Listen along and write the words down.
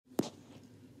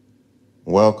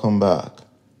Welcome back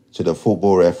to the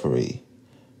Football Referee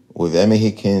with Emmy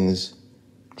Hikins,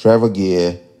 Trevor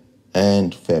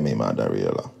and Femi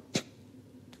Madariola.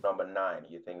 Number 9,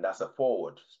 you think that's a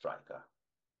forward striker.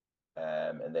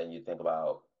 And then you think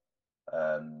about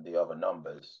the other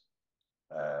numbers.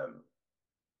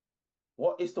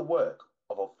 What is the work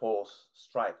of a false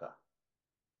striker?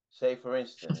 Say, for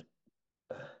instance,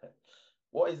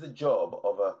 what is the job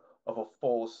of a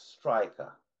false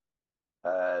striker?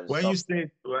 When you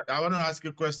say, I want to ask you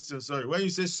a question, sorry. When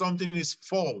you say something is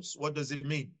false, what does it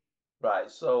mean? Right.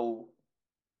 So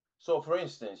for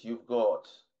instance, you've got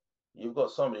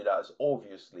somebody that is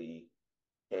obviously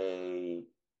a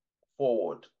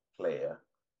forward player,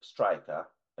 striker,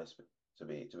 to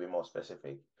be more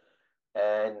specific,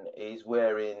 and is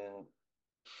wearing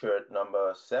shirt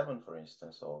number 7, for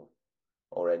instance,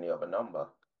 or any other number.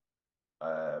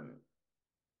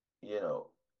 You know,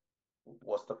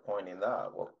 what's the point in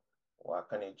that? Well, why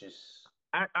can't you just?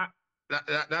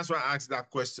 That's why I asked that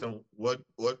question. What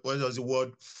does the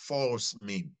word false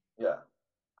mean? Yeah.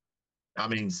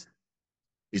 That means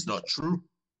it's not true.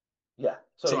 Yeah.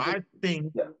 So I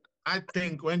think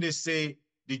when they say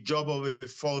the job of a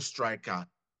false striker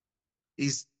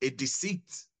is a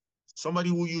deceit, somebody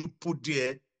who you put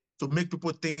there to make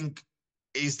people think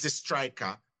is the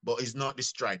striker, but is not the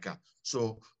striker.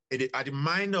 So at the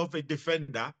mind of a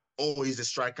defender, oh, he's a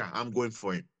striker, I'm going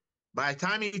for him. By the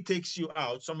time he takes you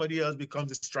out, somebody else becomes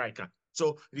the striker.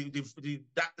 So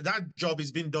that job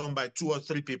is being done by 2 or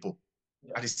 3 people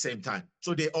at the same time.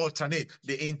 So they alternate,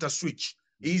 they interswitch.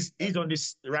 He's on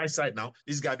this right side now.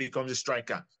 This guy becomes a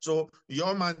striker. So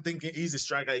your man thinking he's a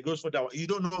striker, he goes for that one. You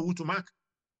don't know who to mark.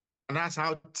 And that's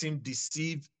how team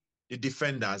deceive the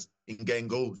defenders in getting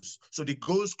goals. So the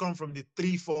goals come from the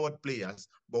 3 forward players,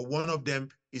 but one of them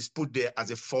is put there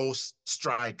as a false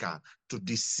striker to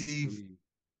deceive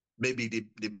maybe the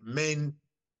main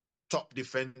top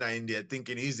defender in there,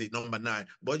 thinking he's the number 9.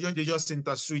 But they just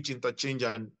interchange,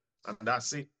 and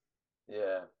that's it.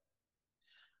 Yeah.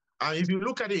 And if you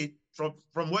look at it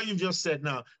from what you just said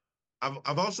now,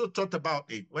 I've also thought about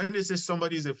it. When they say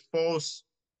somebody is a false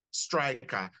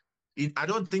striker, I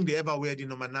don't think they ever wear the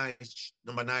number 9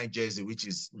 jersey, which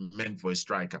is meant for a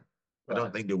striker. Right. I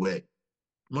don't think they wear it.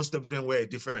 Most of them wear a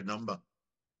different number.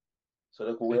 So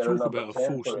they could wear a number about 10,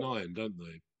 a false 9, don't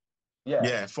they?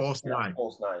 Yeah, false 9.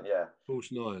 False 9, yeah.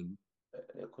 False 9.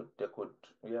 They could,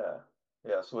 yeah.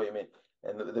 Yeah, that's what you mean.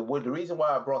 And the reason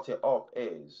why I brought it up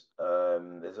is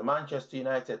there's a Manchester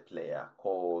United player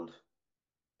called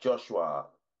Joshua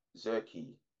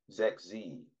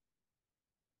Zirkzee.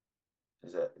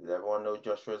 Does everyone know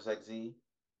Joshua Zirkzee?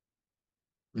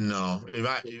 No,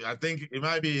 I think it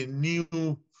might be a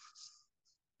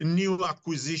new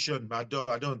acquisition, but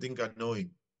I don't think I know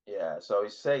him. Yeah, so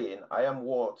he's saying, I am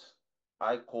what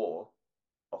I call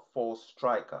a false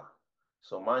striker.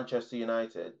 So Manchester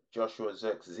United, Joshua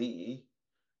Zirkzee,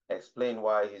 explain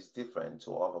why he's different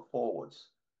to other forwards.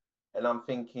 And I'm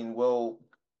thinking, well,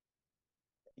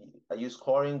 are you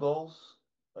scoring goals?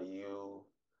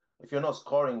 If you're not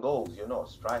scoring goals, you're not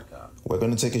a striker. We're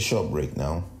going to take a short break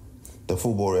now. The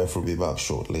Football Referee will be back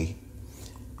shortly.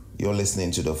 You're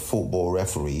listening to the Football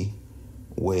Referee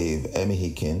with Emmy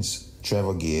Hikins,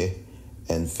 Trevor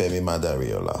and Femi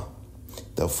Madariola.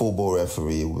 The Football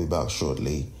Referee will be back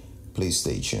shortly. Please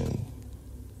stay tuned.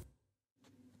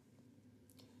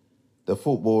 The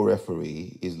Football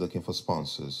Referee is looking for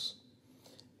sponsors.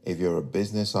 If you're a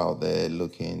business out there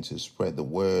looking to spread the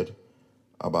word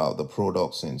about the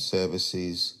products and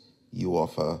services you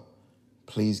offer,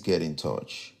 please get in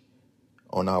touch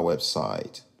on our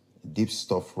website,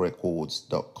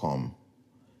 deepstuffrecords.com.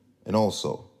 And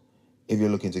also, if you're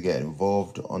looking to get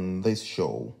involved on this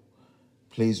show,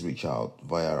 please reach out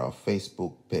via our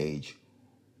Facebook page,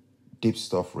 Deep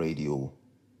Stuff Radio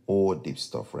or Deep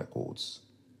Stuff Records.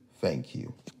 Thank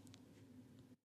you.